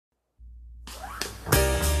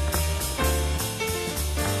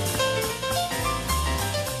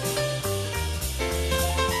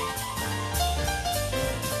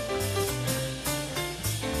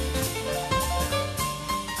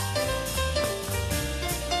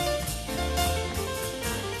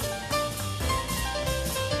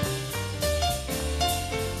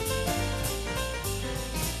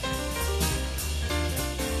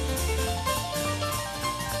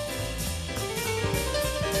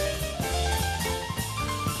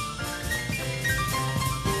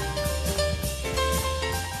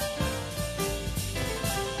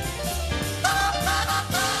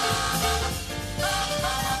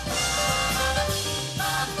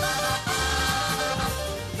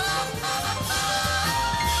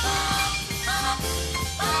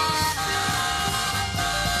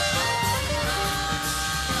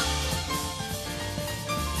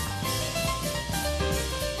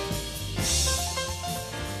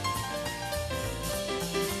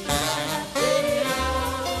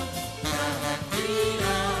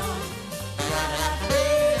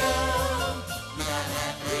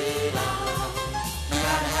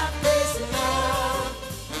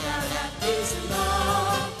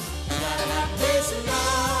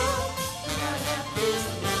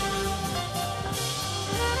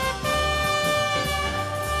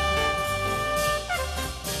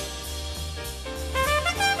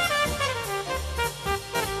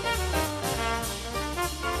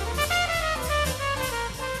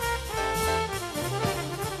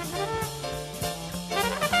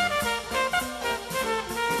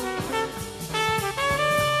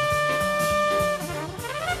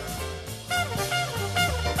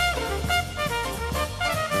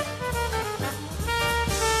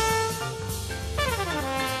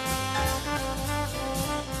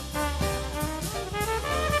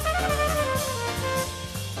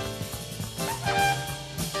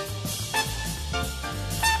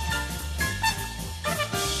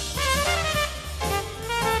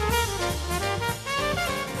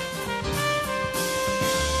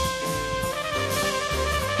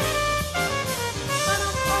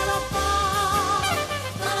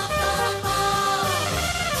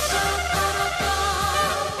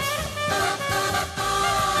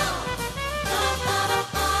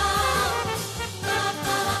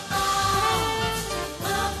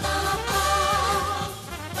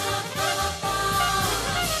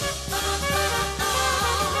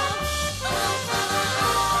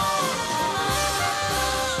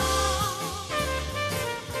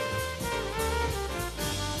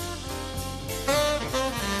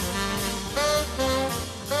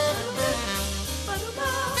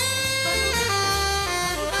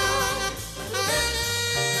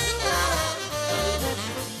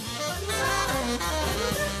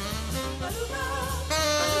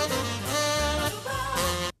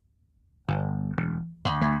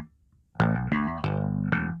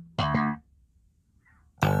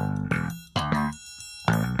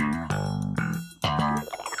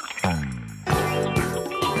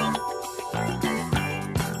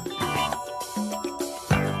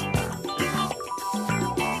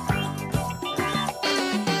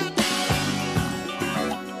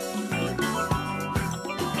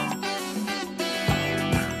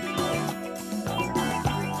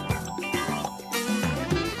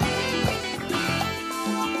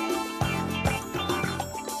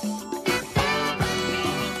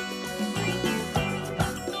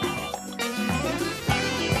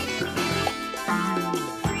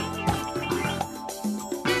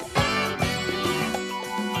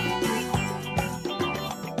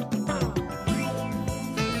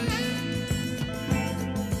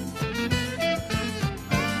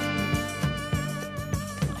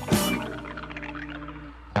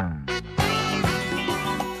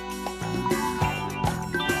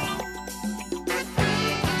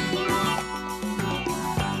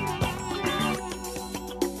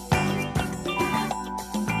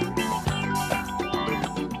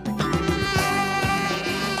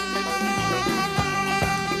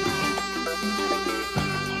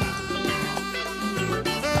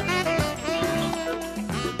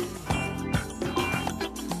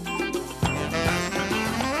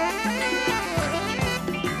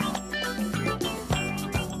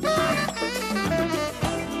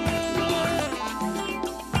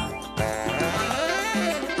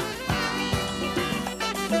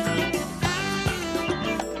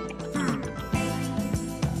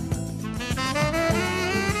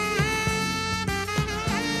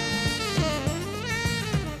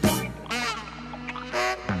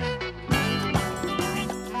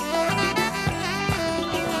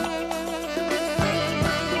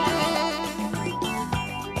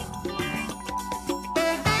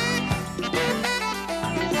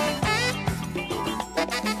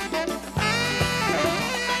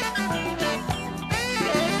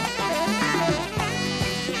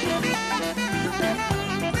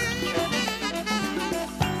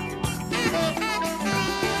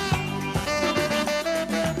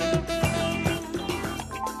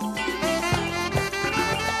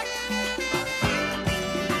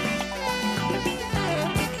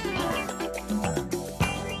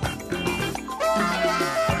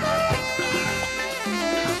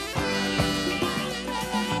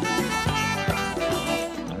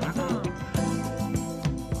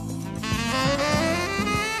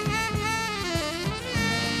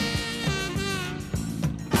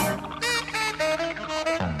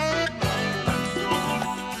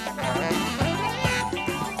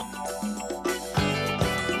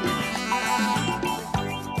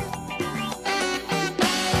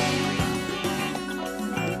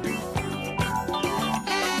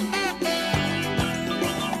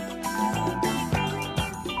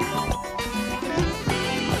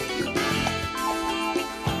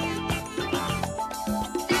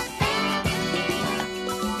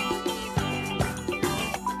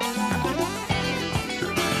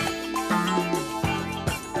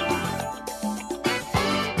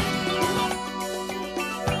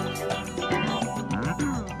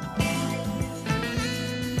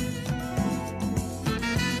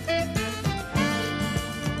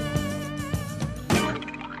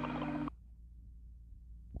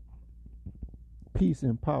Peace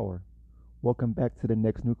and power. Welcome back to the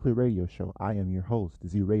Next Nuclear Radio Show. I am your host,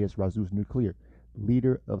 Z Reyes Razuz Nuclear,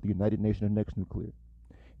 leader of the United Nations of Next Nuclear.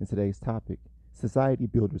 In today's topic, society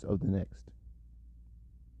builders of the next.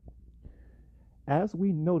 As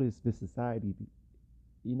we notice this society,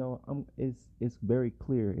 it's very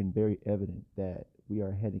clear and very evident that we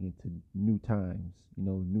are heading into new times.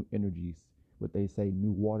 New energies. What they say,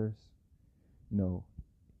 new waters. You know,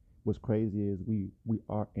 what's crazy is we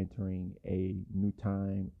are entering a new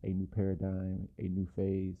time, a new paradigm, a new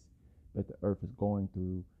phase that the earth is going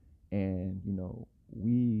through. And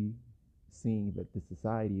we seeing that the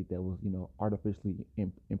society that was artificially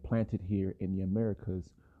implanted here in the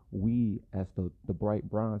Americas, we as the bright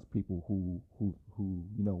bronze people who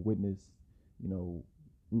witness, you know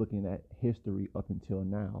looking at history up until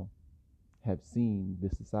now, have seen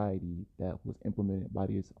this society that was implemented by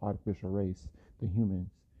this artificial race, the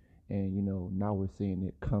humans. And now we're seeing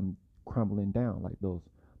it come crumbling down, like those,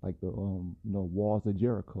 like the walls of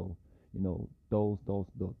Jericho. The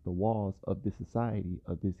walls of this society,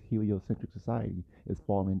 of this heliocentric society, is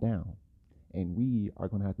falling down. And we are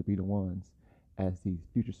going to have to be the ones, as these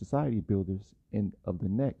future society builders in of the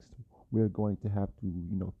next. We're going to have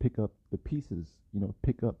to pick up the pieces,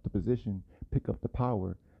 pick up the position, pick up the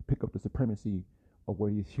power, pick up the supremacy of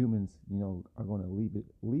where these humans are going to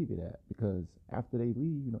leave it at. Because after they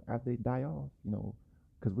leave, after they die off,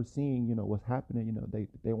 because we're seeing what's happening.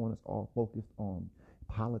 They want us all focused on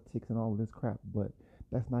politics and all of this crap, but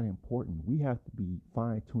that's not important. We have to be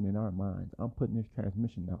fine-tuning our minds. I'm putting this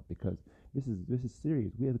transmission out because this is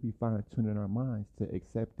serious. We have to be fine-tuning our minds to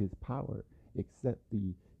accept this power, accept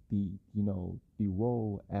the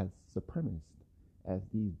role as supremacist, as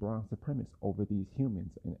these brown supremacists over these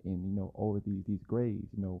humans, and over these grays.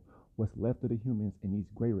 What's left of the humans and these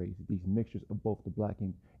gray races, these mixtures of both the black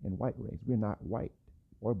and white race. We're not white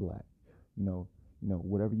or black.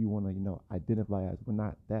 Whatever you want to identify as, we're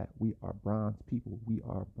not that. We are bronze people. We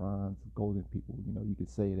are bronze golden people. You could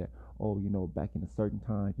say that, oh, back in a certain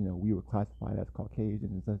time, we were classified as Caucasian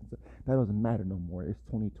and such and such. That doesn't matter no more. It's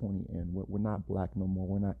 2020, and we're not black no more.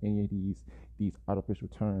 We're not any of these artificial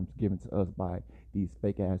terms given to us by these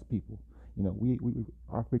fake ass people. We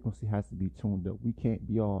our frequency has to be tuned up. We can't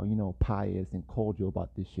be all pious and cordial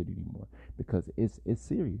about this shit anymore, because it's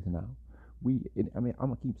serious now. I'm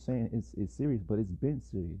gonna keep saying it's serious, but it's been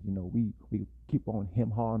serious. We keep on him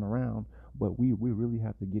hawing around, but we really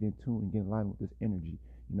have to get in tune and get in line with this energy.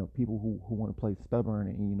 People who want to play stubborn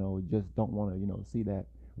and just don't want to see that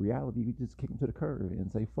reality, we just kick them to the curb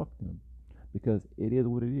and say fuck them, because it is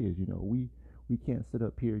what it is. We can't sit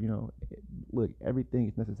up here. Look, everything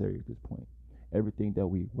is necessary at this point. Everything that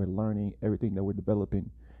we're learning, everything that we're developing,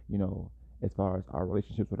 as far as our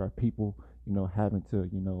relationships with our people, having to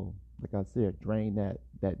like I said, drain that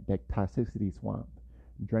toxicity swamp,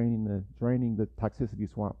 draining the toxicity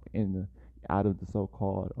swamp in the out of the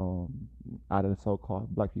so-called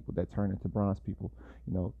black people that turn into bronze people.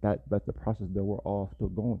 That's the process that we're all still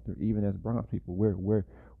going through. Even as bronze people, we're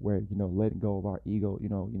letting go of our ego.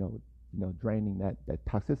 Draining that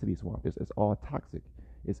toxicity swamp. It's all toxic.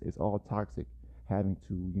 It's all toxic. Having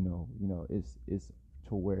to it's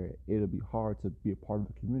to where it'll be hard to be a part of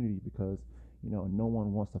the community, because no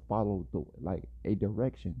one wants to follow a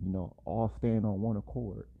direction. All stand on one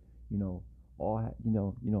accord.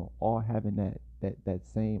 All having that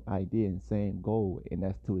same idea and same goal, and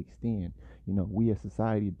that's to extend. We as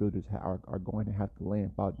society builders are going to have to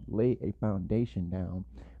lay a foundation down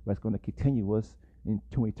that's going to continue us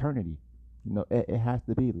into eternity. It has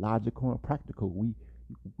to be logical and practical. We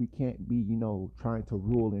can't be trying to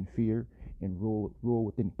rule in fear and rule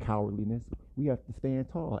within cowardliness. We have to stand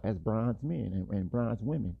tall as bronze men and bronze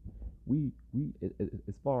women. We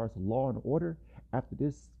as far as law and order, after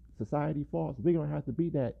this society falls, we're gonna have to be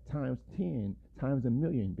that times 10, times a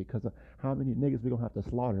million, because of how many niggas we're gonna have to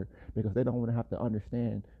slaughter, because they don't want to have to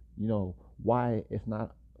understand why it's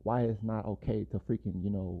not okay to freaking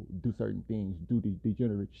do certain things, do the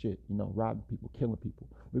degenerate shit, robbing people, killing people.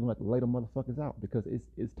 We're gonna have to lay them motherfuckers out, because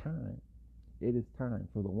it's time. It is time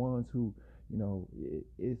for the ones who you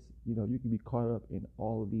can be caught up in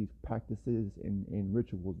all of these practices and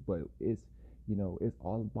rituals, but it's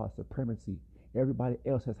all about supremacy. Everybody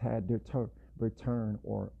else has had their turn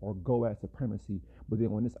or go at supremacy, but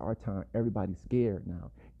then when it's our time, everybody's scared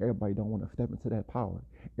now. Everybody don't want to step into that power.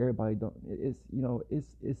 Everybody don't.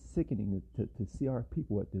 It's sickening to see our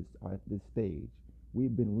people at this stage.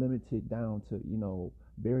 We've been limited down to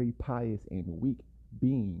very pious and weak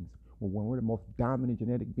beings, when we're the most dominant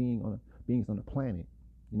genetic beings on the planet.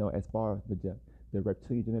 As far as the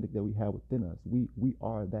reptilian genetic that we have within us, we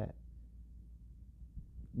are that.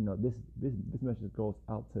 This message goes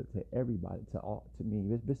out to everybody, to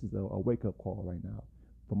me. This is a wake up call right now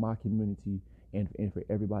for my community and for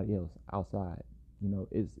everybody else outside.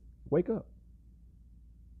 Is wake up.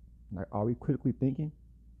 Like, are we critically thinking?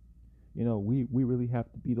 We really have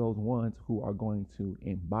to be those ones who are going to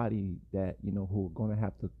embody that, who are going to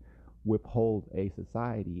have to withhold a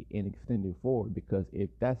society and extend it forward. Because if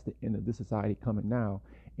that's the end of this society coming now,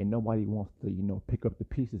 and nobody wants to, pick up the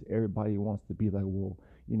pieces, everybody wants to be like, well,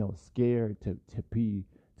 scared to be,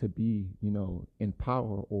 in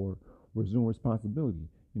power or resume responsibility.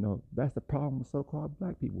 That's the problem with so-called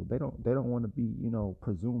black people. They don't want to be,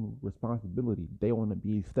 presume responsibility. They want to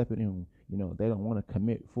be stepping in. They don't want to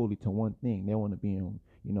commit fully to one thing. They want to be in,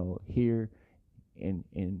 here and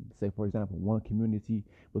say, for example, one community,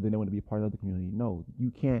 but then they want to be a part of the community. No, you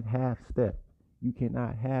can't have step. You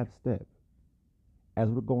cannot have step. As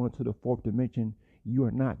we're going to the fourth dimension, you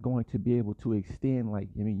are not going to be able to extend. Like,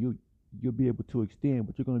 you'll be able to extend,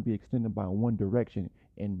 but you're going to be extended by one direction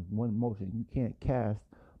in one motion. You can't cast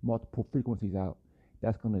multiple frequencies out.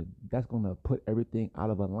 That's gonna put everything out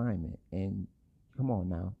of alignment. And come on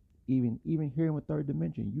now, even here in the third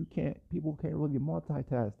dimension, people can't really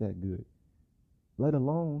multitask that good. Let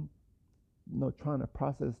alone, trying to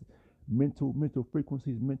process mental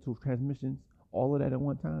frequencies, mental transmissions, all of that at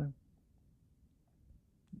one time.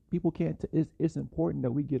 People can't. It's important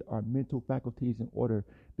that we get our mental faculties in order,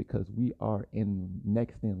 because we are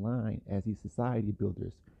next in line as these society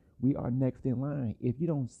builders. We are next in line. If you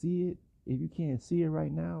don't see it, if you can't see it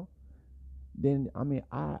right now, then I mean,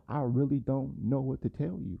 I really don't know what to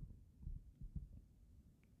tell you.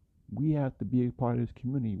 We have to be a part of this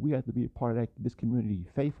community. We have to be a part of this community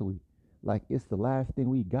faithfully. Like, it's the last thing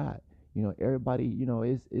we got. Everybody.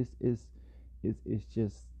 It's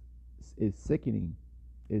just, it's sickening.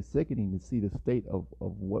 It's sickening to see the state of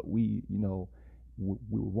what we were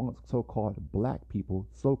once so-called black people,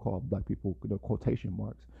 quotation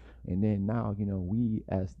marks. And then now, we,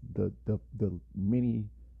 as the many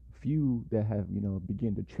few that have,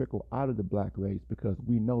 begin to trickle out of the black race, because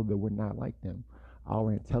we know that we're not like them.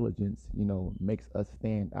 Our intelligence, makes us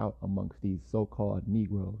stand out amongst these so-called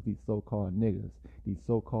Negroes, these so-called niggas, these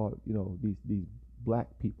so-called, these black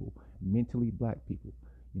people, mentally black people.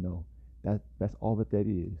 You know, that's all that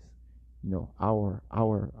is. Our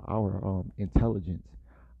intelligence,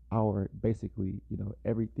 our basically,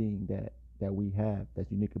 everything that we have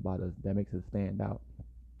that's unique about us, that makes us stand out.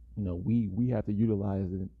 We have to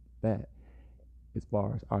utilize that, as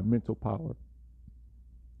far as our mental power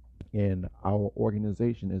and our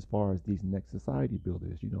organization, as far as these next society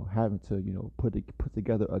builders, having to, put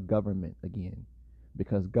together a government again,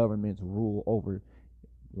 because governments rule over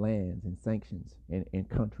lands and sanctions and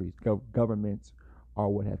countries. Governments are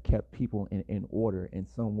what have kept people in order, in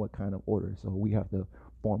somewhat kind of order. So we have to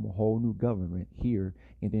form a whole new government here,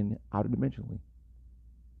 and then outer dimensionally.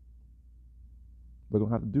 We're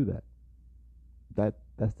gonna have to do that.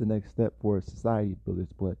 That's the next step for society builders.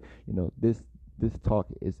 But this talk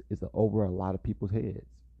is over a lot of people's heads.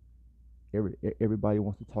 Everybody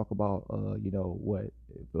wants to talk about what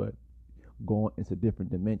going into different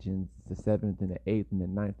dimensions, the seventh and the eighth and the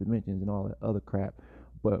ninth dimensions and all that other crap.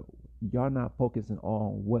 But y'all not focusing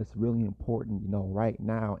on what's really important, right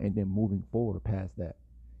now, and then moving forward past that.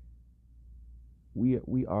 We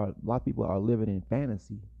are, a lot of people are living in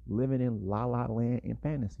fantasy, living in la la land in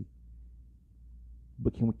fantasy.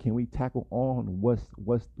 But can we tackle on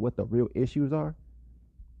what the real issues are?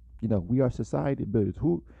 We are society builders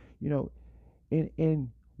who, and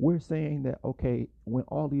we're saying that, okay, when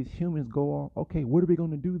all these humans go on, okay, what are we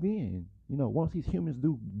going to do then? Once these humans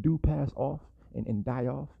do pass off and die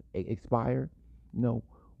off, expire,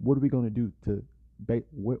 what are we going to do to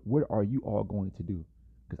what are you all going to do?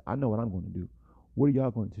 Because I know what I'm going to do. What are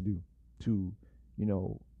y'all going to do to,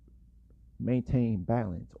 maintain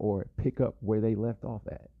balance or pick up where they left off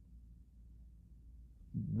at?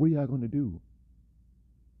 What are y'all going to do?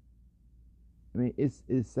 I mean, it's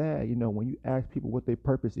sad, when you ask people what their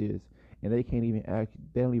purpose is, and they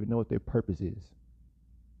don't even know what their purpose is.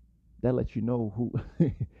 That lets you know who,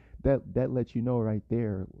 that lets you know right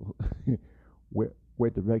there where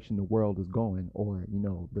direction the world is going, or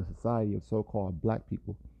the society of so-called black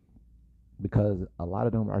people, because a lot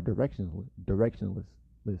of them are directionless, direction,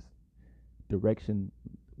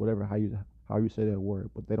 whatever, how you say that word,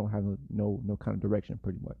 but they don't have no kind of direction,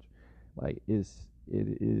 pretty much. Like, it's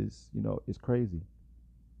crazy.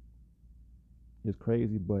 It's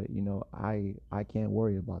crazy, but I can't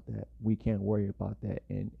worry about that. We can't worry about that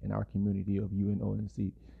in our community of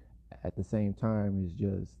UNONC. At the same time, it's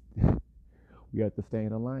just we have to stay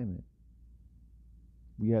in alignment.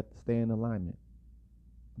 We have to stay in alignment.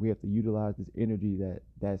 We have to utilize this energy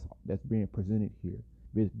that's being presented here.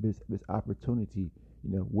 This opportunity.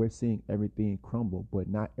 We're seeing everything crumble, but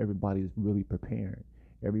not everybody is really preparing.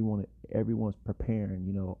 Everyone everyone's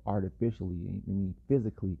preparing, artificially. I mean,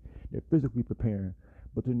 physically, they're physically preparing,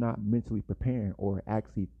 but they're not mentally preparing or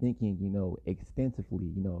actually thinking,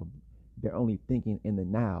 extensively. They're only thinking in the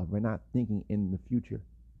now. They're not thinking in the future.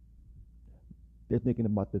 They're thinking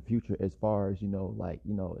about the future as far as like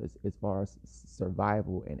as far as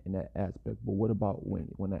survival and in that aspect. But what about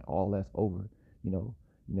when that all that's over? You know,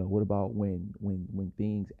 what about when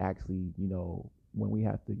things actually when we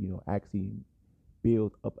have to actually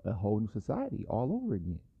build up a whole new society all over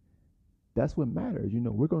again? That's what matters.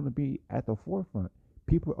 We're going to be at the forefront.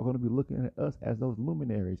 People are going to be looking at us as those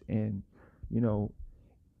luminaries, and you know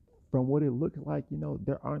from what it looks like,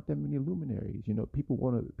 there aren't that many luminaries. People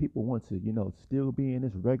want to, still be in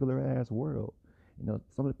this regular ass world.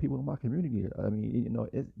 Some of the people in my community. I mean,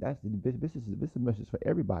 this is a message for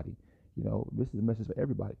everybody. This is a message for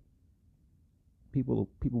everybody. People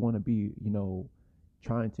want to be,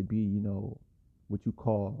 trying to be, what you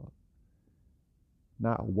call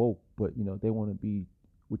not woke, but they want to be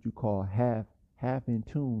what you call half in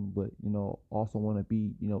tune, but also want to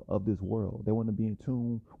be of this world. They want to be in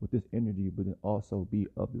tune with this energy, but then also be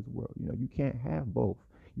of this world. You can't have both.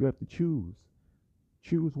 You have to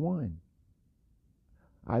choose one.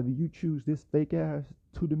 Either you choose this fake ass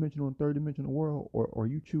two-dimensional and third-dimensional world, or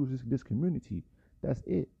you choose this community. That's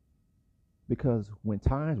it. Because when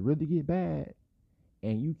times really get bad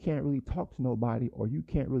and you can't really talk to nobody, or you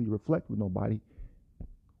can't really reflect with nobody,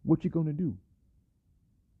 what you gonna do?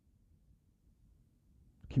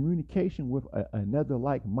 Communication with another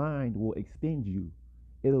like mind will extend you.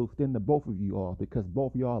 It'll extend the both of you all, because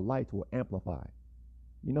both of y'all lights will amplify.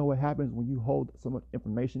 You know what happens when you hold so much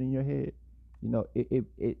information in your head? You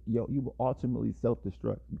will ultimately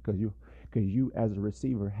self-destruct, because you as a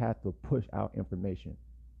receiver have to push out information.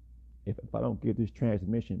 If I don't get this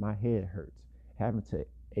transmission, my head hurts. Having to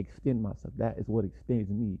extend myself, that is what extends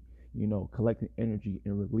me. Collecting energy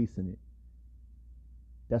and releasing it.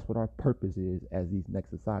 That's what our purpose is as these next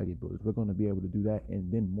society builders. We're going to be able to do that and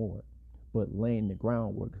then more. But laying the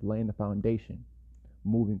groundwork, laying the foundation,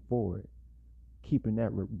 moving forward, keeping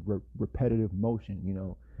that repetitive motion.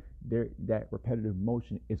 That repetitive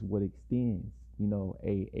motion is what extends.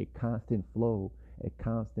 A constant flow, a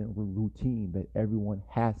constant routine that everyone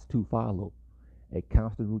has to follow, a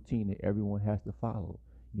constant routine that everyone has to follow.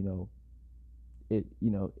 You know,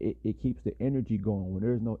 it keeps the energy going. When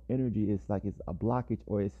there's no energy, it's like it's a blockage,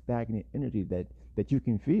 or it's stagnant energy that you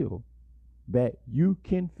can feel,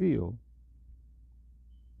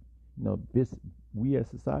 this we as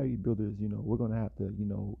society builders, we're gonna have to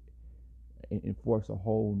enforce a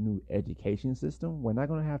whole new education system. We're not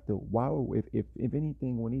gonna have to. Why? If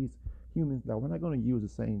anything, when these humans, that we're not gonna use the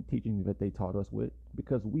same teachings that they taught us with,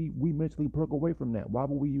 because we mentally broke away from that. Why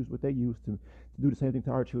would we use what they used to do the same thing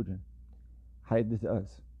to our children? How they did to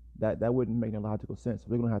us? That wouldn't make no logical sense.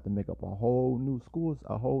 We're gonna have to make up a whole new schools,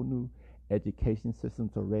 a whole new education system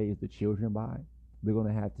to raise the children by. We're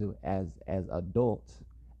gonna have to, as adults,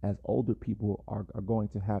 as older people, are going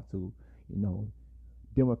to have to, you know,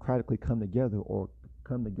 democratically come together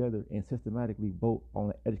and systematically vote on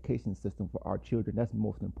an education system for our children. That's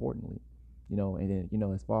most importantly. And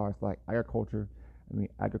then as far as like agriculture, I mean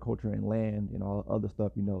agriculture and land and all other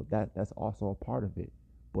stuff, that's also a part of it.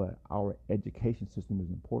 But our education system is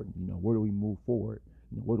important. Where do we move forward?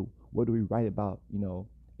 What do we write about?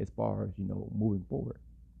 As far as moving forward.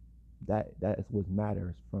 That is what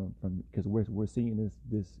matters from because we're seeing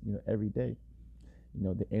this every day.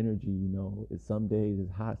 The energy, is some days is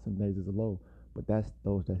hot, some days is low. But that's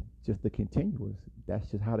just the continuous. That's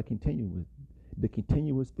just how the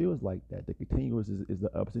continuous feels like that. The continuous is the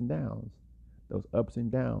ups and downs. Those ups and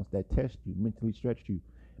downs that test you, mentally stretch you,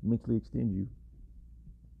 mentally extend you.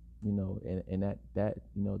 And that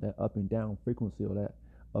up and down frequency, or that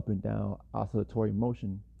up and down oscillatory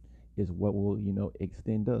motion, is what will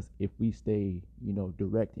extend us if we stay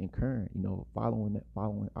direct and current, following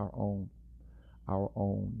our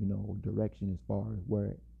own direction, as far as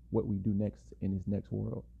what we do next in this next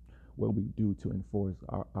world, what we do to enforce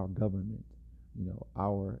our government,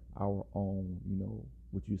 our own,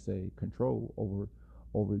 what you say, control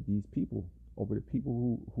over these people, over the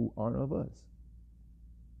people who aren't of us,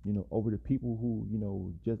 over the people who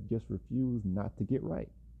just refuse not to get right.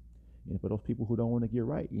 And for those people who don't want to get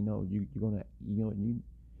right, you're gonna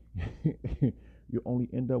you only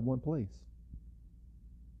end up one place,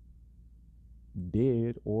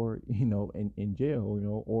 dead, or in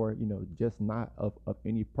jail, or just not of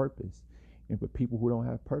any purpose. And for people who don't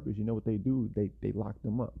have purpose, you know what they do? They lock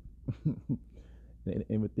them up.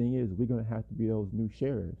 And the thing is, we're gonna have to be those new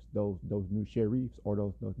sheriffs, those new sheriffs, or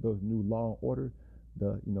those new law and order,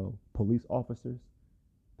 the police officers,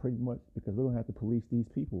 pretty much, because we're gonna have to police these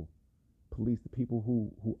people, police the people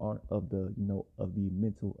who aren't of the of the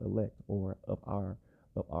mental elect, or of our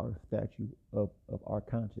statue of our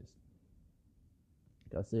conscious.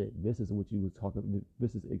 Like I said, this is what you was talking.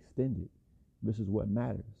 This is extended. This is what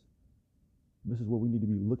matters. This is what we need to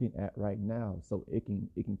be looking at right now, so it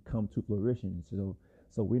can come to fruition.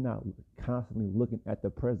 So we're not constantly looking at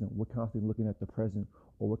the present. We're constantly looking at the present,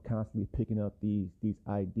 or we're constantly picking up these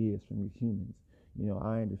ideas from these humans.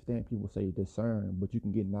 I understand people say discern, but you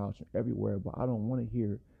can get knowledge from everywhere. But I don't want to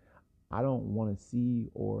hear, I don't want to see,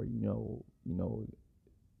 or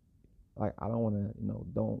like, I don't want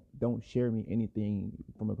to, don't share me anything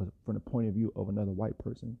from the point of view of another white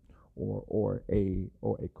person, or a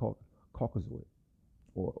Caucasoid,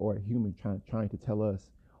 or a human trying to tell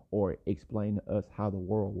us or explain to us how the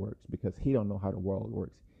world works, because he don't know how the world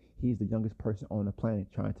works. He's the youngest person on the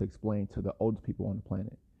planet trying to explain to the oldest people on the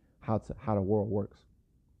planet how the world works.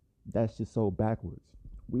 That's just so backwards.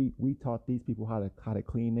 We taught these people how to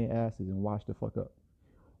clean their asses and wash the fuck up.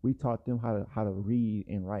 We taught them how to read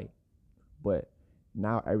and write, but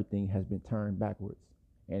now everything has been turned backwards,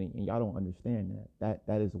 and y'all don't understand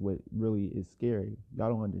that is what really is scary. Y'all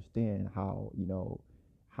don't understand how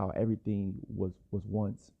everything was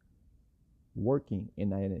once working,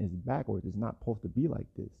 and that it is backwards. It's not supposed to be like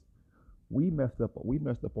this. We messed up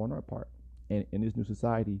on our part, and in this new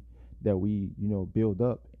society that we build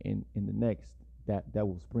up in the next, that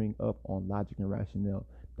will spring up on logic and rationale,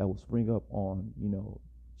 that will spring up on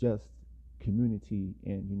just community,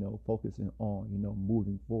 and focusing on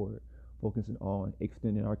moving forward, focusing on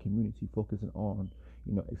extending our community, focusing on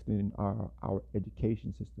extending our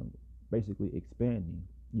education system, basically expanding.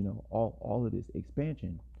 All of this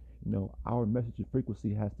expansion, our message and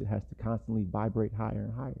frequency has to constantly vibrate higher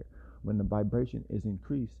and higher. When the vibration is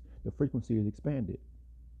increased, the frequency is expanded.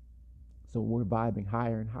 So when we're vibing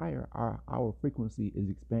higher and higher, our frequency is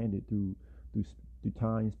expanded through through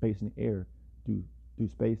time, space, and air, through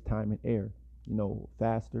space, time, and air.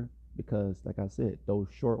 Faster, because, like I said, those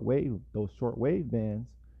short wave bands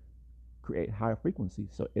create higher frequencies.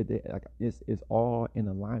 So it's all in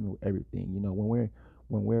alignment with everything.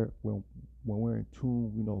 When we're in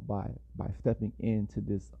tune, by stepping into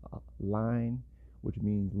this line, which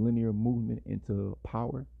means linear movement into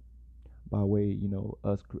power, by way,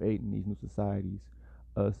 us creating these new societies,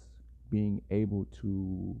 us being able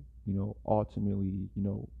to, ultimately,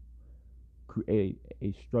 create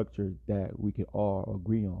a structure that we can all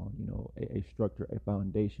agree on, a structure, a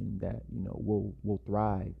foundation that, will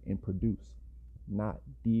thrive and produce, not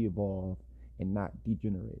de-evolve and not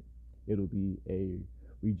degenerate. It'll be a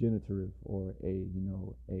regenerative, or a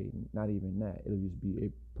not even that. It'll just be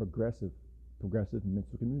a progressive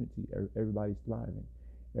mental community. Everybody's thriving.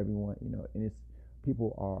 Everyone, and it's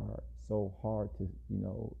people are so hard to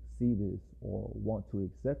see this or want to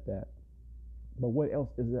accept that. But what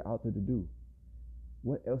else is there out there to do?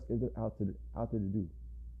 What else is there out there to do?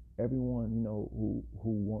 Everyone, who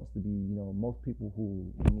wants to be, most people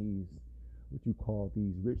who in these, what you call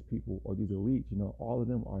these rich people or these elites, all of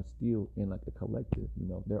them are still in like a collective.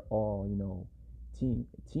 They're all,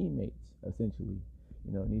 teammates, essentially.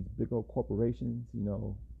 These big old corporations,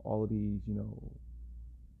 all of these,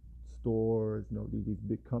 stores, these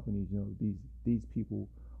big companies, these people,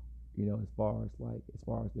 as far as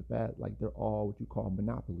the fat, like, they're all what you call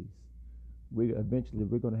monopolies. We're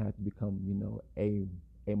gonna have to become, a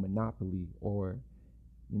monopoly, or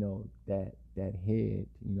that head,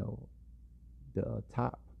 the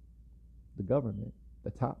top, the government, the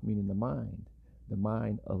top meaning the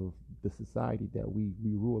mind of the society that we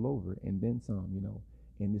rule over, and then some,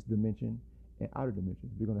 in this dimension and outer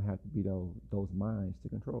dimensions. We're gonna have to be those minds to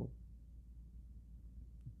control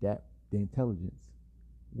that, the intelligence.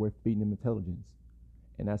 We're feeding them intelligence,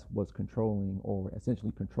 and that's what's controlling, or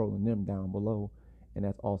essentially controlling them down below, and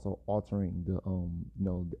that's also altering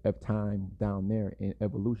the time down there in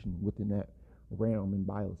evolution within that realm and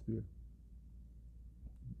biosphere.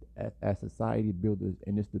 As society builders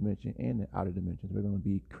in this dimension and the outer dimensions, we're going to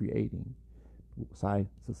be creating.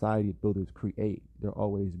 Society builders create. They're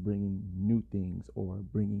always bringing new things, or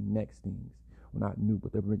bringing next things. Well, not new,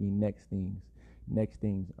 but they're bringing next things. Next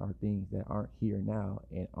things are things that aren't here now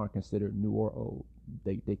and aren't considered new or old.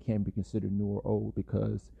 They can be considered new or old,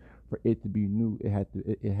 because for it to be new, it has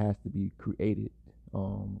to be created,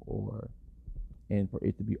 or and for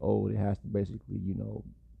it to be old, it has to basically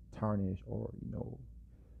tarnish, or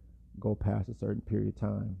go past a certain period of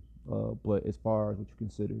time. But as far as what you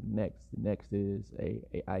consider next, the next is a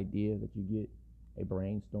idea that you get, a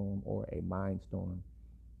brainstorm or a mindstorm,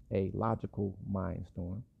 a logical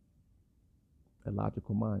mindstorm, a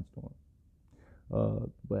logical mindstorm.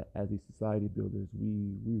 But as these society builders,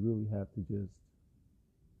 we really have to just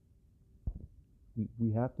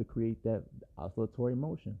we have to create that oscillatory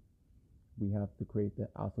motion. We have to create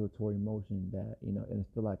that oscillatory motion that and I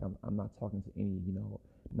feel like I'm not talking to any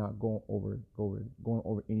not going over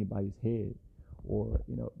anybody's head or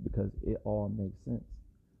because it all makes sense.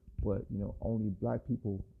 But only black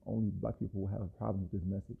people will have a problem with this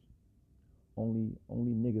message. Only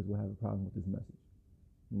niggas will have a problem with this message.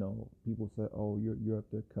 People say, "Oh, you're up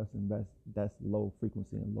there cussing. That's low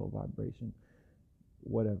frequency and low vibration,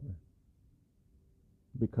 whatever."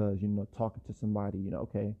 Because talking to somebody,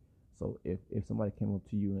 okay. So if somebody came up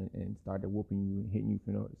to you and started whooping you and hitting you,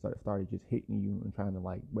 started just hitting you and trying to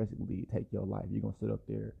like basically take your life, you're gonna sit up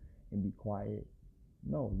there and be quiet?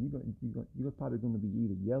 No, you're probably gonna be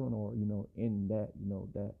either yelling or in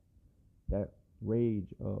that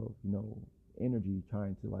rage of energy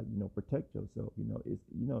trying to like protect yourself. It's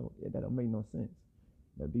that don't make no sense.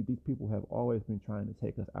 These people have always been trying to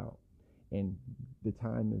take us out, and the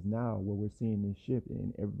time is now where we're seeing this shift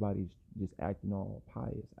and everybody's just acting all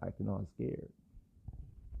pious, acting all scared.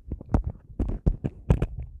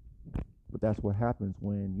 But that's what happens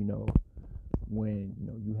when you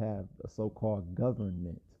have a so-called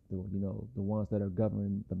government, the ones that are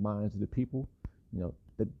governing the minds of the people.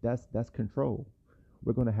 That's control.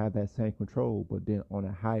 We're going to have that same control, but then on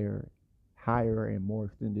a higher and more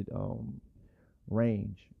extended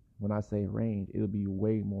range. When I say range, it'll be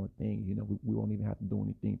way more things. We won't even have to do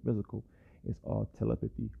anything physical. It's all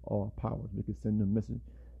telepathy, all powers. We can send them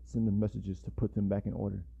messages to put them back in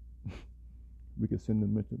order. We can send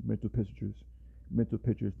them mental pictures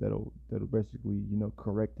that'll basically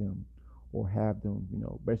correct them, or have them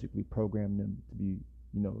basically program them to be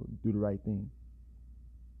do the right thing.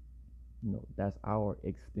 That's our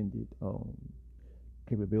extended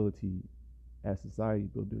capability as society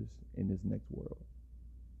builders in this next world.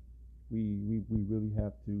 We really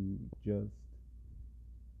have to just,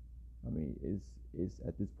 I mean, it's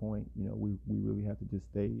at this point, we really have to just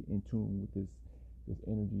stay in tune with this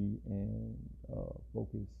energy and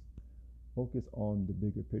focus on the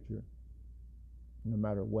bigger picture. No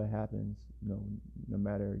matter what happens, no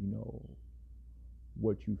matter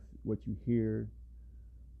what you hear,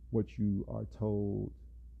 what you are told,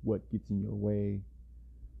 what gets in your way,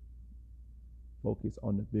 focus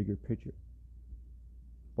on the bigger picture.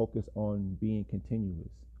 Focus on being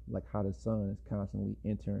continuous, like how the sun is constantly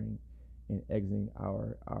entering and exiting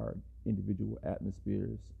our individual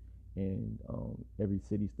atmospheres in every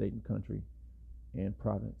city, state, and country and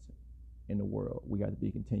province in the world. We got to be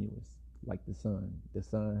continuous, like the sun. The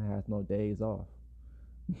sun has no days off.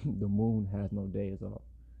 The moon has no days off.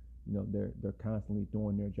 They're constantly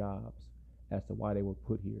doing their jobs as to why they were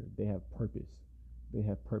put here. They have purpose. They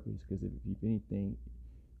have purpose because if anything,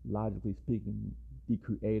 logically speaking, the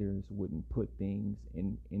creators wouldn't put things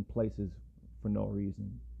in places for no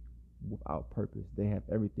reason, without purpose. They have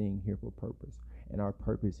everything here for purpose. And our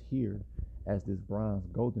purpose here as this bronze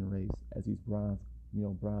golden race, as these bronze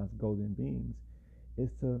golden beings,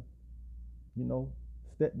 is to,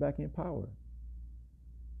 step back in power.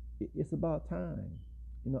 It's about time.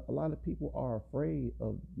 A lot of people are afraid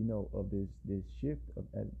of this shift of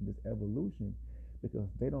this evolution, because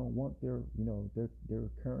they don't want their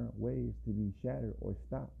current ways to be shattered or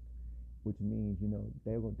stopped, which means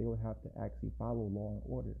they will have to actually follow law and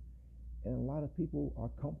order. And a lot of people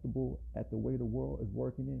are comfortable at the way the world is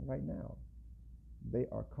working in right now. They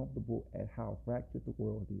are comfortable at how fractured the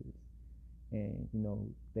world is, and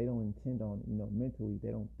they don't intend on mentally,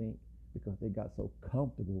 they don't think, because they got so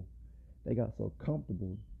comfortable, they don't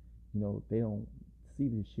see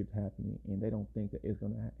this shift happening, and they don't think that it's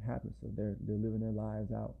going to happen. So they're living their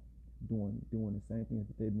lives out, doing the same things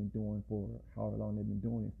that they've been doing for however long they've been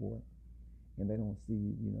doing it for, and they don't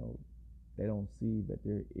see that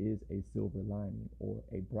there is a silver lining, or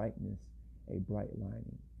a brightness, a bright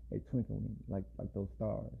lining, a twinkling, like those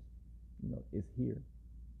stars. It's here.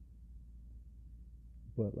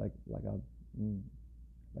 But like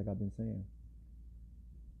I've been saying,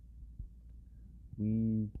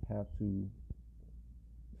 we have to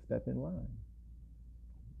step in line.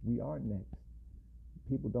 We are next.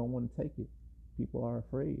 People don't want to take it. People are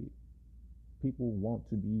afraid. People want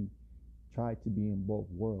to try to be in both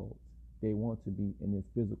worlds. They want to be in this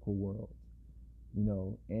physical world,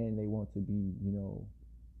 and they want to be,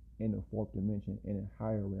 in a fourth dimension, in a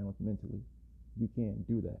higher realm mentally. You can't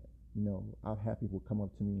do that. I've had people come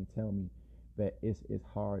up to me and tell me, that it's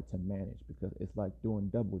hard to manage because it's like doing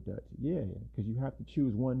double dutch. Yeah, because you have to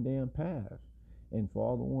choose one damn path. And for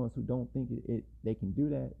all the ones who don't think it they can do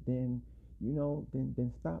that, then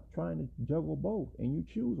then stop trying to juggle both and you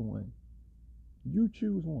choose one. You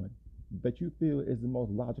choose one that you feel is the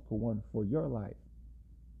most logical one for your life.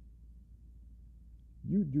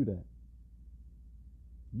 You do that.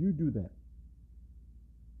 You do that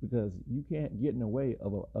because you can't get in the way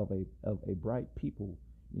of a bright people.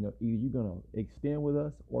 Either you're gonna extend with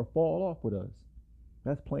us or fall off with us.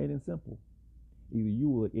 That's plain and simple. Either you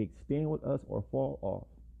will extend with us or fall off.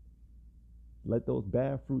 Let those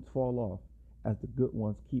bad fruits fall off as the good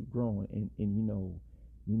ones keep growing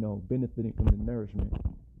and benefiting from the nourishment,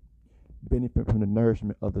 benefit from the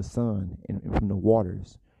nourishment of the sun and from the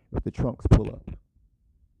waters if the trunks pull up.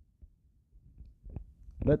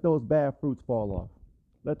 Let those bad fruits fall off.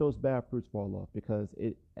 Let those bad fruits fall off because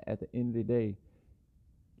it at the end of the day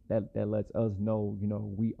that lets us know,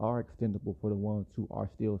 we are extendable for the ones who are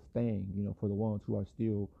still staying, for the ones who are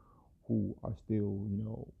still,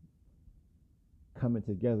 coming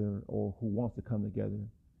together or who wants to come together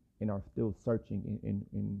and are still searching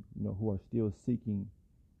and who are still seeking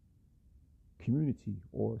community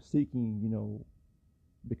or seeking,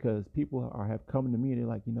 because people have come to me and they're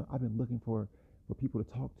like, I've been looking for people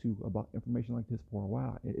to talk to about information like this for a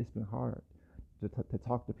while. It's been hard to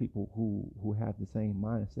talk to people who have the same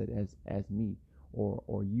mindset as me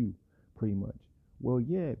or you, pretty much. Well,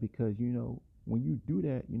 yeah, because when you do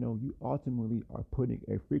that, you ultimately are putting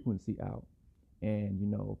a frequency out, and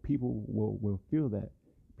people will feel that.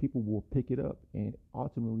 People will pick it up, and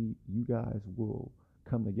ultimately, you guys will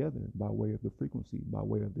come together by way of the frequency, by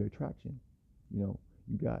way of the attraction. You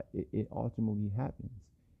got it. It ultimately happens.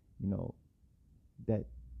 You know, that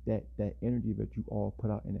that energy that you all put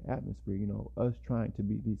out in the atmosphere, us trying to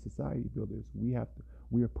be these society builders, we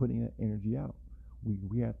are putting that energy out.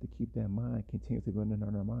 We have to keep that mind continuously running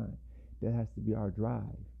on our mind. That has to be our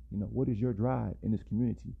drive. What is your drive in this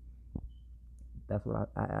community? That's what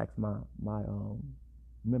I ask my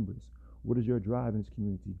members. What is your drive in this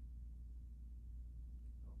community?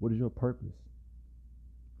 What is your purpose?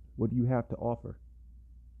 What do you have to offer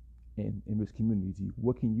in this community?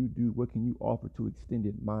 What can you do? What can you offer to extend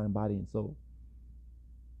it mind, body, and soul?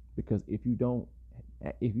 Because if you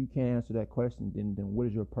can't answer that question, then what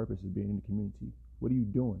is your purpose of being in the community? What are you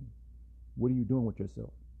doing? What are you doing with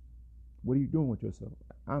yourself? What are you doing with yourself?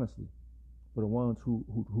 Honestly, for the ones who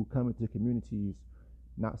come into communities,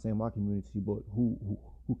 not saying my community, but who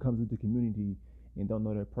comes into community and don't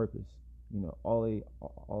know their purpose. All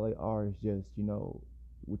they are is just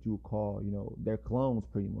what you would call they're clones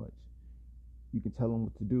pretty much. You can tell them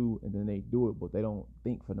what to do and then they do it, but they don't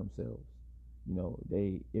think for themselves.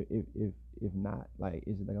 They if not, like,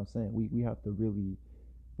 it's like I'm saying, we have to really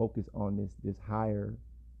focus on this higher,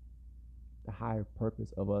 the higher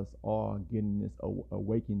purpose of us all getting this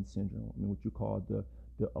awakened syndrome. I mean, what you call the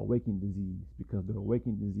awakened disease, because the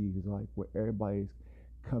awakened disease is like where everybody's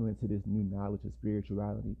coming to this new knowledge of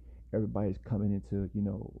spirituality. Everybody's coming into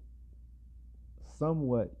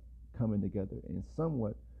somewhat coming together and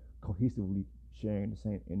somewhat cohesively sharing the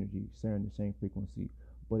same energy, sharing the same frequency.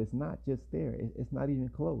 But it's not just there. It's not even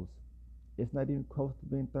close. It's not even close to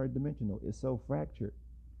being third dimensional. It's so fractured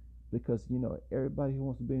because everybody who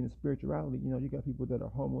wants to be in the spirituality, you got people that are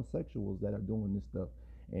homosexuals that are doing this stuff,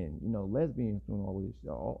 and lesbians doing all of this.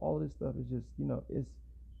 All of this stuff is just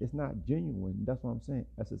it's not genuine. That's what I'm saying.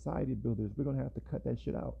 As society builders, we're gonna have to cut that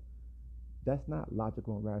shit out. That's not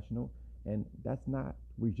logical and rational, and that's not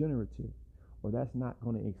regenerative, or that's not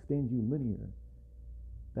going to extend you linear.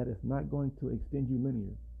 That is not going to extend you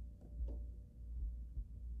linear.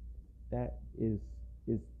 That is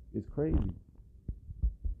crazy.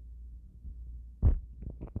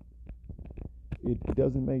 It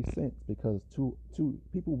doesn't make sense because two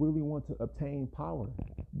people really want to obtain power,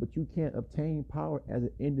 but you can't obtain power as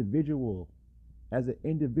an individual. As an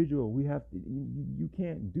individual, we have to. You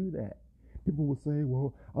can't do that. People will say,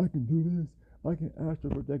 "Well, I can do this. I can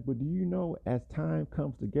astral project." But do you know, as time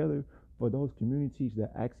comes together for those communities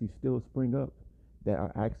that actually still spring up, that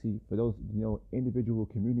are actually for those individual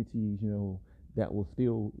communities, that will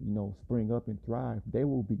still spring up and thrive, they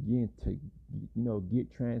will begin to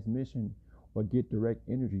get transmission or get direct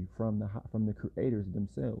energy from the creators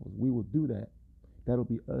themselves. We will do that. That'll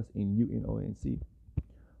be us in UNONC.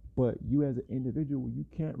 But you as an individual, you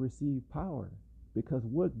can't receive power, because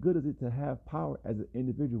what good is it to have power as an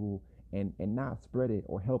individual and not spread it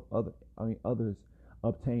or help others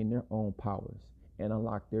obtain their own powers and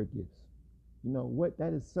unlock their gifts? What?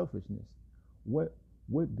 That is selfishness. What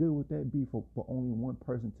What good would that be for only one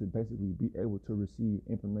person to basically be able to receive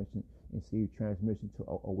information and see transmission to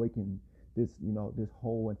awaken this, this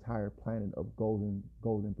whole entire planet of golden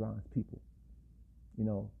bronze people?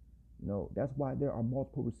 You know, that's why there are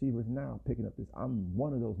multiple receivers now picking up this. I'm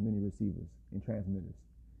one of those many receivers and transmitters,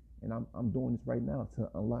 and I'm doing this right now to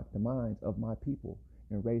unlock the minds of my people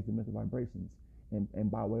and raise the mental vibrations,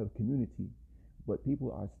 and by way of community. But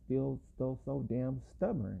people are still so damn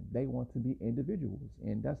stubborn. They want to be individuals,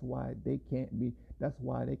 and that's why they can't be. That's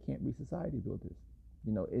why they can't be society builders.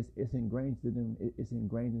 It's ingrained in them. It's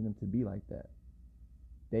ingrained in them to be like that.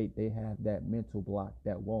 They have that mental block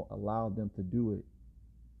that won't allow them to do it.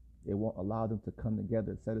 It won't allow them to come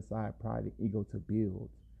together, set aside pride and ego to build,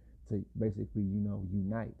 to basically,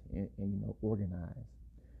 unite and organize.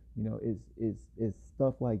 It's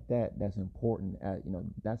stuff like that that's important.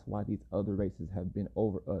 That's why these other races have been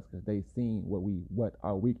over us, because they've seen what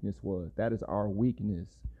our weakness was. That is our weakness.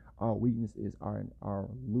 Our weakness is our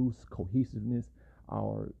loose cohesiveness,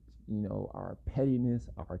 our our pettiness,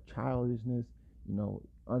 our childishness.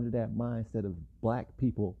 Under that mindset of black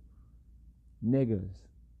people, niggas,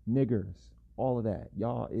 niggers, all of that,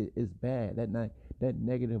 y'all, it's bad. That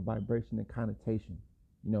negative vibration and connotation.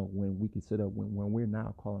 When we consider when we're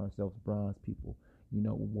now calling ourselves bronze people,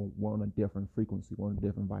 we're on a different frequency, we're on a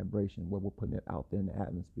different vibration, where we're putting it out there in the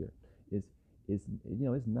atmosphere. It's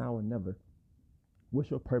now or never.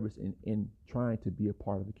 What's your purpose in trying to be a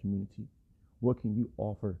part of the community? What can you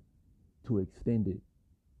offer to extend it?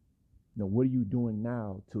 What are you doing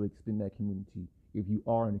now to extend that community? If you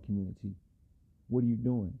are in a community, what are you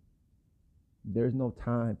doing? There's no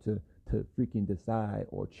time to freaking decide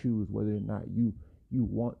or choose whether or not you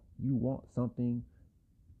want something.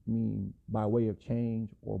 I mean, by way of change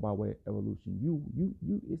or by way of evolution.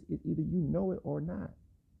 It's either you know it or not.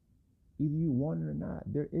 Either you want it or not.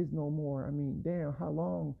 There is no more. I mean, damn, how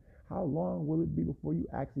long will it be before you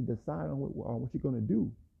actually decide on what you're gonna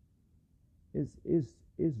do?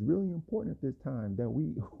 It's really important at this time that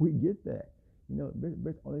we get that.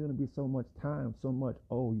 There's only going to be so much time, so much,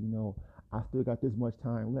 I still got this much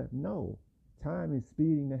time left. No, time is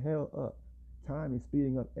speeding the hell up. Time is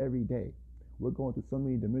speeding up every day. We're going through so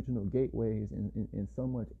many dimensional gateways and so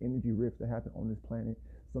much energy rifts that happen on this planet,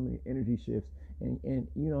 so many energy shifts. And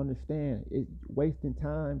understand, it's wasting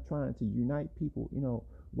time trying to unite people,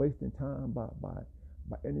 wasting time by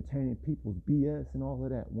entertaining people's BS and all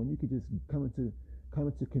of that, when you could just come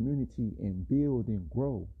into community and build and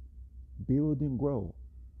grow,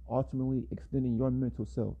 ultimately extending your mental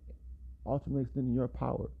self, ultimately extending your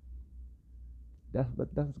power. That's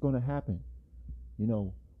what's going to happen.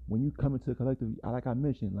 When you come into a collective, like I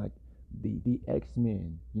mentioned, like the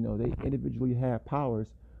X-Men, they individually had powers,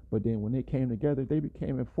 but then when they came together, they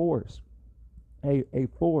became a force. A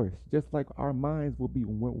force, just like our minds will be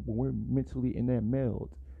when we're mentally in that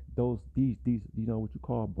meld. These what you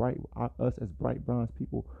call bright, us as bright bronze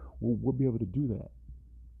people, we'll be able to do that.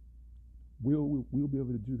 We'll be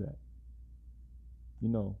able to do that.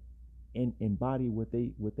 And embody what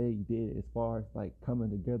they did, as far as like coming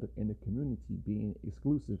together in the community, being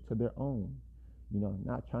exclusive to their own.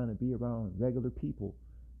 Not trying to be around regular people.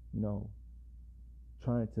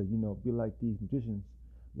 Trying to be like these magicians,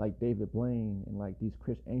 like David Blaine, and like these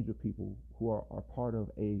Chris Angel people who are part of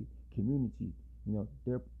a community.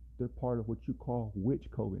 They're part of what you call witch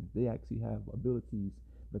covens. They actually have abilities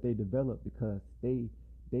that they develop because they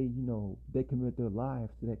commit their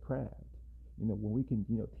lives to that craft. When we can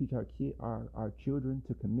teach our children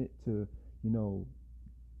to commit to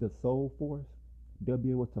the soul force, they'll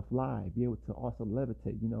be able to fly, be able to also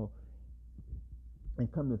levitate.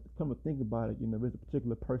 And come to think about it, there's a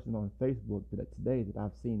particular person on Facebook today that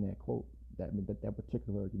I've seen that quote, that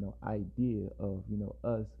particular idea of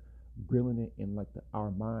us grilling it in like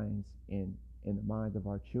our minds and in the minds of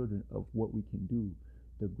our children of what we can do,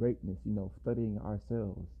 the greatness, studying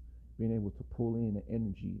ourselves, being able to pull in the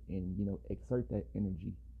energy and exert that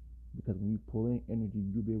energy, because when you pull in energy,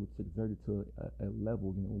 you'll be able to exert it to a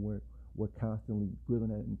level where we're constantly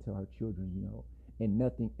grilling it into our children, and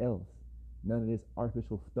nothing else. None of this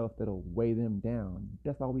artificial stuff that'll weigh them down.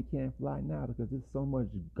 That's why we can't fly now, because there's so much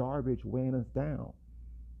garbage weighing us down.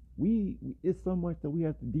 It's so much that we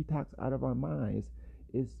have to detox out of our minds.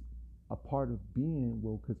 It's a part of being,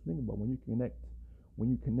 because think about when you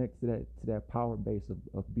connect to that power base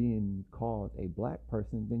of being called a black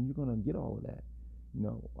person, then you're gonna get all of that.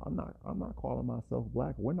 I'm not calling myself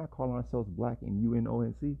black. We're not calling ourselves black in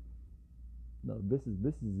UNONC. No, this is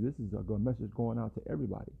a good message going out to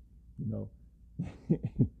everybody.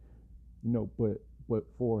 But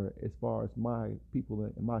for as far as my people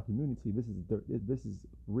in my community, this is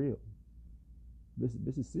real.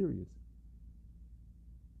 This is serious.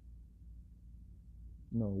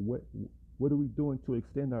 What are we doing to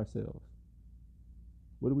extend ourselves?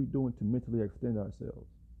 What are we doing to mentally extend ourselves?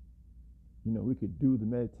 We could do the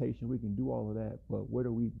meditation, we can do all of that, but what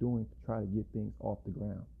are we doing to try to get things off the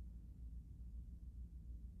ground?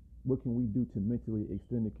 What can we do to mentally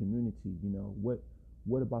extend the community?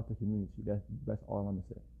 What about the community? That's all I'm gonna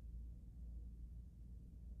say.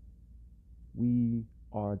 We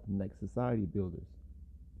are the next society builders.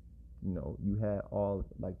 You had all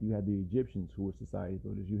like you had the Egyptians who were society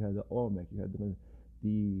builders. You had the Olmec. You had the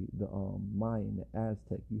Mayan, the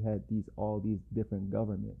Aztec. You had all these different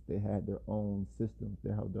governments. They had their own systems. They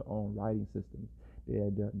had their own writing systems. They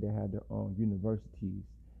had their own universities.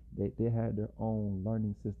 They had their own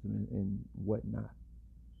learning system and whatnot.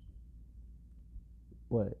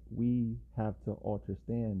 But we have to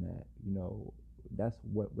understand that that's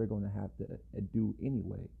what we're going to have to do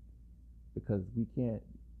anyway, because we can't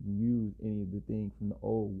use any of the things from the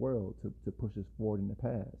old world to push us forward in the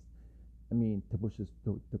past. I mean, to push us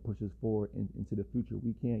forward into the future.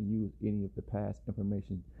 We can't use any of the past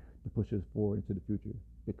information to push us forward into the future,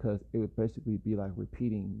 because it would basically be like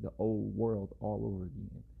repeating the old world all over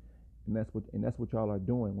again. And that's what y'all are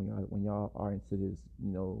doing when y'all are into this,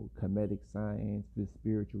 comedic science, this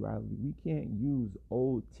spirituality. We can't use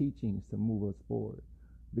old teachings to move us forward,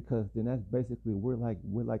 because then that's basically we're like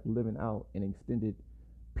living out an extended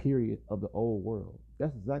period of the old world.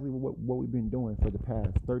 That's exactly what we've been doing for the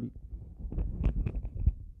past 30.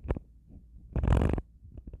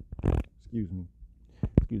 Excuse me,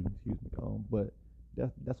 excuse me. But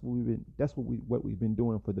that's what we've been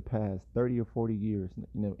doing for the past 30 or 40 years.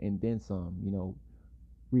 And then some.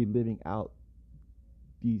 Reliving out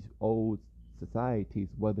these old societies,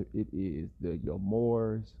 whether it is your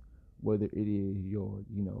Moors, whether it is your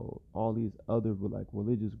all these other like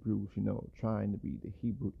religious groups, trying to be the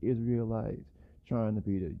Hebrew Israelites, trying to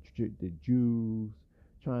be the Jews,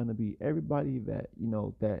 trying to be everybody that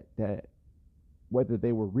that whether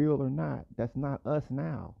they were real or not. That's not us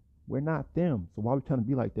now. We're not them. So why are we trying to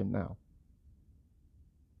be like them now?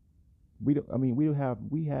 We don't. I mean, we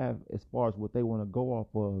have as far as what they want to go off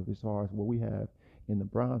of, as far as what we have in the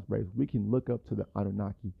bronze race. We can look up to the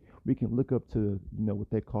Anunnaki. We can look up to what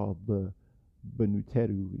they call the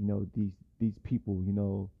Benuteru. These people.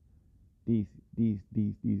 These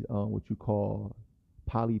what you call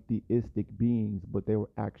polytheistic beings, but they were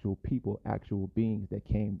actual people, actual beings that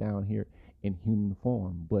came down here in human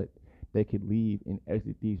form. But they could leave and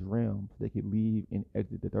exit these realms. They could leave and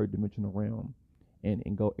exit the third dimensional realm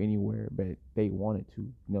and go anywhere but they wanted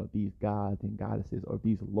to. These gods and goddesses, or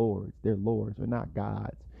these lords, they're lords, they're not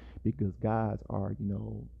gods, because gods are,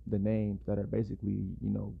 the names that are basically,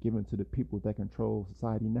 given to the people that control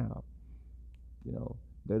society now. You know,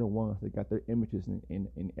 they're the ones that got their images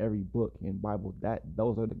in every book in Bible. That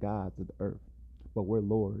those are the gods of the earth. But we're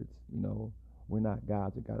lords, we're not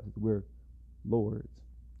gods or goddesses. We're lords.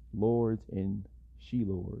 Lords and she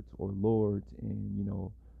lords, or lords and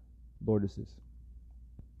lordesses.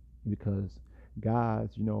 Because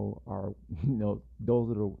gods, are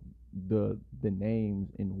those are the names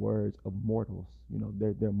and words of mortals.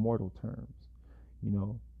 They're mortal terms. You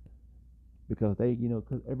know, because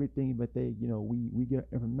because everything that we get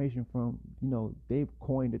information from, they've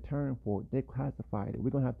coined a term for it. They classified it.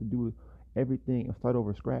 We're gonna have to do everything and start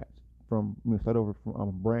over scratch start over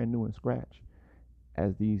from brand new and scratch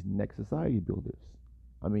as these next society builders.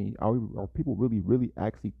 I mean, are people really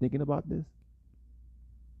actually thinking about this?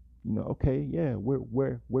 Okay, yeah,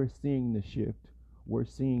 we're seeing the shift. We're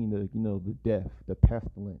seeing the death, the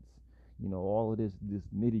pestilence, all of this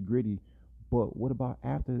nitty gritty. But what about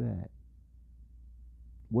after that?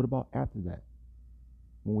 What about after that?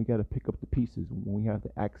 When we got to pick up the pieces, when we have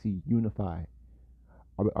to actually unify,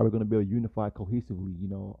 are we going to be able to unify cohesively?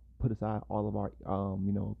 Put aside all of our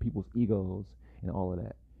people's egos and all of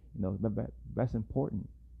that. That's important.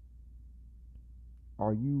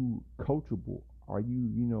 Are you coachable? Are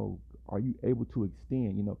you able to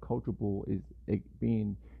extend? Coachable is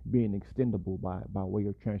being extendable by way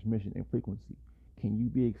of transmission and frequency. Can you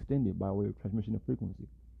be extended by way of transmission and frequency?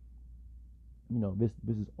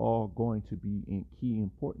 This is all going to be in key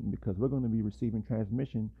important, because we're going to be receiving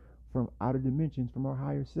transmission from outer dimensions, from our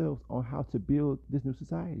higher selves, on how to build this new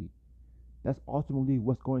society. That's ultimately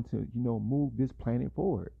what's going to move this planet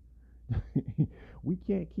forward. We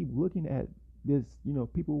can't keep looking at this.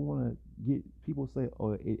 People say,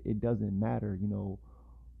 oh, it doesn't matter.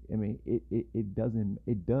 I mean, it doesn't.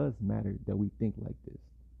 It does matter that we think like this.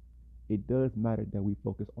 It does matter that we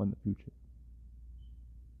focus on the future.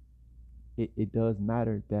 it does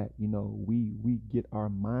matter that we get our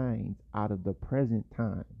minds out of the present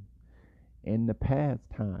time and the past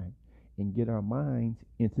time and get our minds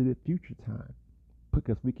into the future time,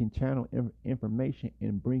 because we can channel information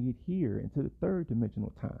and bring it here into the third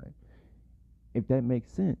dimensional time, if that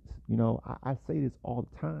makes sense. I say this all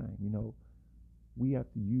the time. We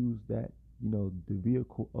have to use that, the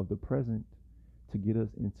vehicle of the present to get us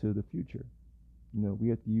into the future. We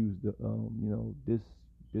have to use the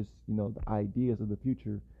ideas of the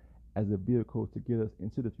future as a vehicle to get us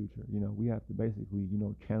into the future. We have to basically,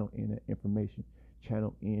 channel in that information,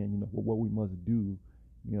 channel in, what we must do,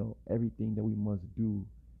 everything that we must do,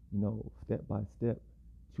 step by step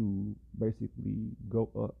to basically go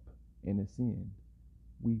up and ascend.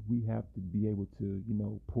 We have to be able to,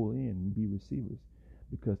 pull in and be receivers.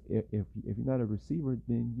 Because if you're not a receiver,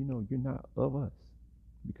 then you're not of us,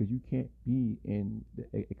 because you can't be in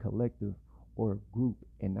a collective or a group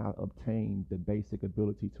and not obtain the basic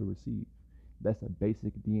ability to receive. That's a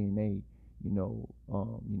basic DNA,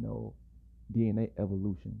 DNA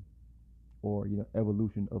evolution, or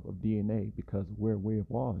evolution of DNA, because we're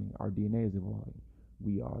evolving. Our DNA is evolving.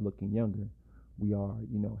 We are looking younger. We are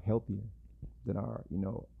healthier than our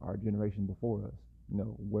generation before us.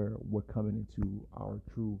 We're coming into our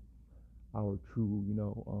true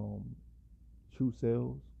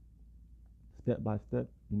selves, step by step,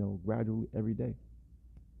 gradually every day.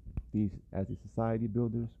 These, as a society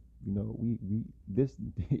builders, we this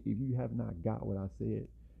if you have not got what I said,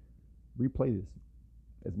 replay this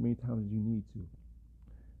as many times as you need to,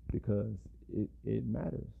 because it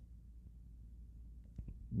matters.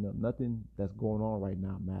 Nothing that's going on right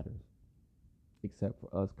now matters except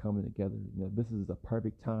for us coming together. This is a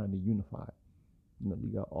perfect time to unify.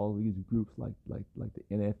 You got all these groups like the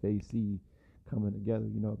NFAC coming together,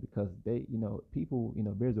 because they, people,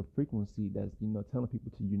 there's a frequency that's, telling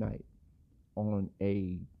people to unite on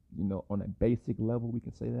a basic level. We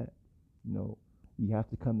can say that, we have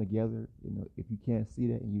to come together. If you can't see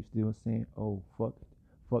that and you still saying, oh,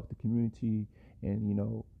 fuck the community, and,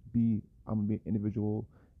 I'm gonna be an individual,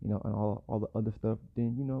 and all the other stuff,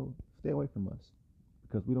 then, stay away from us,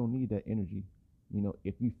 because we don't need that energy.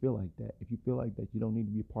 If you feel like that, you don't need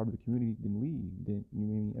to be a part of the community, then leave. Then,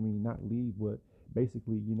 not leave, but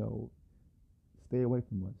basically, stay away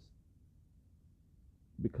from us.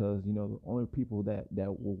 Because, the only people that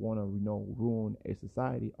will want to, ruin a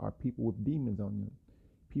society are people with demons on them.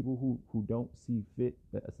 People who don't see fit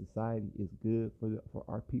that a society is good for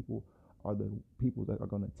our people are the people that are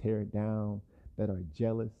going to tear it down, that are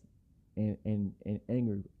jealous and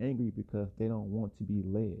angry because they don't want to be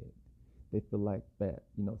led. They feel like that,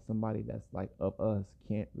 somebody that's like of us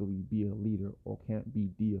can't really be a leader, or can't be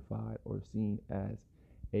deified or seen as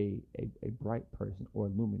a bright person or a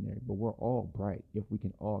luminary. But we're all bright if we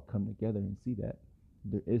can all come together and see that.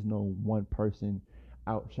 There is no one person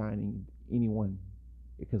outshining anyone,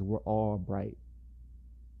 because we're all bright.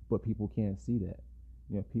 But people can't see that.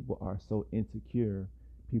 People are so insecure.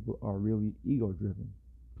 People are really ego driven.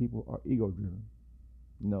 People are ego driven.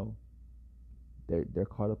 They're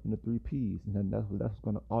caught up in the three P's, and then that's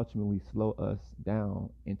going to ultimately slow us down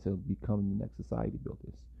into becoming the next society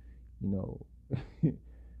builders.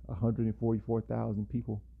 144,000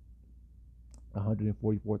 people.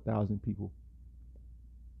 144,000 people.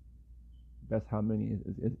 That's how many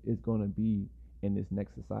is going to be in this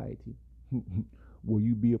next society. Will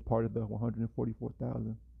you be a part of the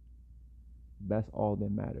 144,000? That's all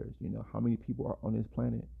that matters. How many people are on this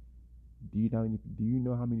planet? Do you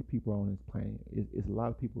know how many people are on this planet? It's a lot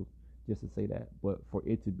of people just to say that, but for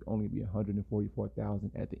it to only be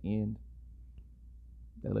 144,000 at the end,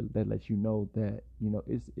 that lets you know that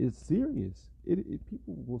it's serious.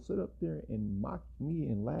 People will sit up there and mock me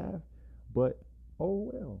and laugh, but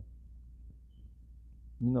oh well.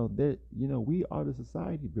 We are the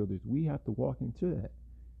society builders. We have to walk into that.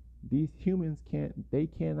 These humans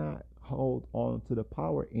cannot hold on to the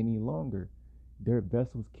power any longer. Their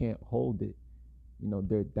vessels can't hold it.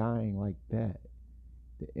 They're dying like that.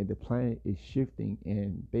 And the planet is shifting,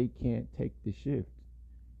 and they can't take the shift.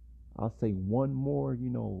 I'll say one more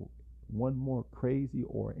crazy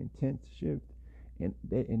or intense shift, and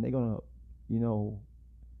they're gonna,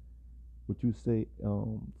 what you say,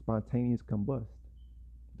 spontaneous combust.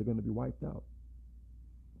 They're gonna be wiped out.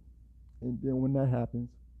 And then when that happens,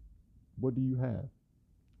 what do you have?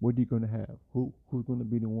 What are you gonna have? Who's gonna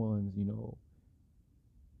be the ones,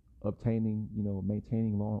 obtaining,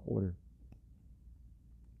 maintaining law and order?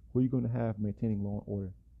 Who are you going to have maintaining law and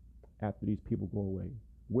order after these people go away?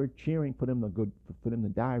 We're cheering for them to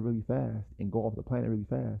die really fast and go off the planet really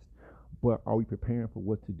fast, but are we preparing for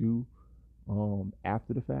what to do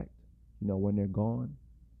after the fact? when they're gone,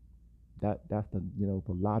 that's the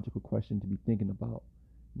the logical question to be thinking about.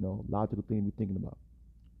 Logical thing to be thinking about.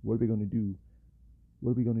 What are we gonna do?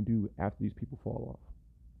 What are we gonna do after these people fall off?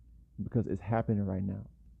 Because it's happening right now.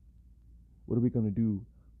 What are we gonna do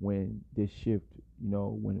when this shift,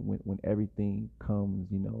 when everything comes,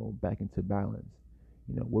 back into balance?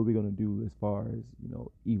 What are we gonna do as far as,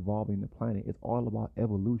 evolving the planet? It's all about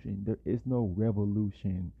evolution. There is no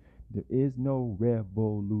revolution. There is no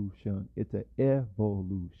revolution. It's an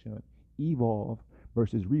evolution. Evolve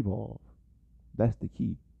versus revolve. That's the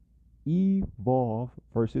key. Evolve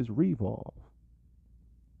versus revolve.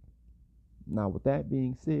 Now, with that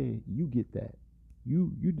being said, you get that.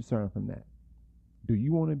 You discern from that. Do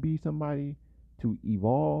you want to be somebody to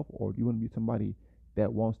evolve, or do you want to be somebody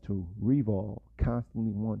that wants to revolve,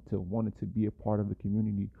 constantly wanted to be a part of the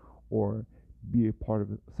community, or be a part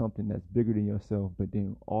of something that's bigger than yourself, but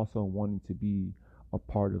then also wanting to be a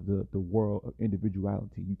part of the world of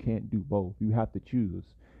individuality? You can't do both. You have to choose.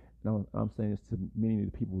 Now, I'm saying this to many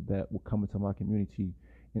of the people that will come into my community,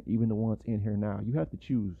 and even the ones in here now. You have to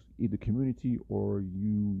choose either community, or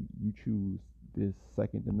you choose this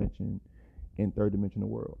second dimension and third dimensional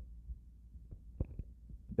world.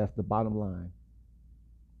 That's the bottom line.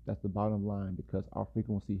 That's the bottom line, because our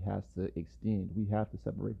frequency has to extend. We have to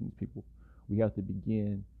separate from these people. We have to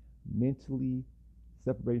begin mentally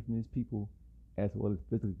separating from these people, as well as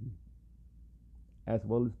physically. As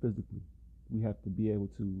well as physically. We have to be able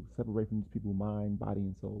to separate from these people, mind, body,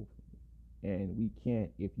 and soul. And we can't,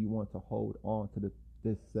 if you want to hold on to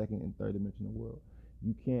this second and third dimensional world,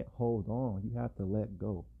 you can't hold on. You have to let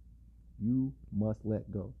go. You must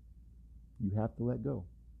let go. You have to let go.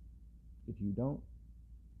 If you don't,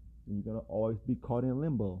 then you're going to always be caught in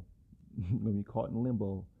limbo. You're going to be caught in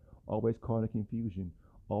limbo, always caught in confusion,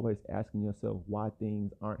 always asking yourself why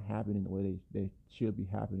things aren't happening the way they should be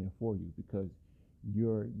happening for you, because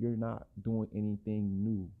you're not doing anything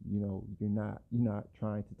new. You're not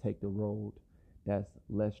trying to take the road that's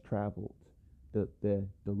less traveled, the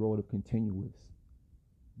road of continuous.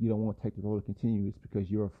 You don't want to take the road of continuous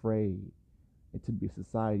because you're afraid to be a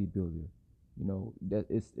society builder. That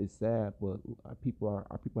it's sad, but our people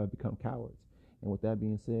have become cowards. And with that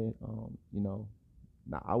being said,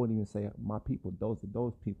 now I wouldn't even say my people.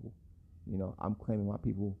 Those people. I'm claiming my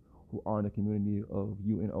people who are in the community of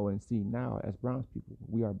UNONC now as Browns people.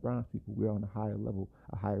 We are Browns people. We are on a higher level,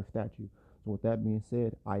 a higher stature. So with that being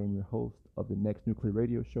said, I am your host of the Next Nuclear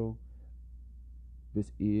Radio Show.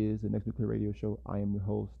 This is the Next Nuclear Radio Show. I am your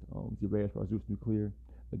host, Zireus Razus Nuclear.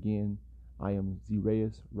 Again, I am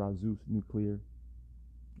Zireus Razus Nuclear.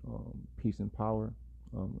 Peace and power.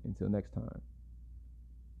 Until next time.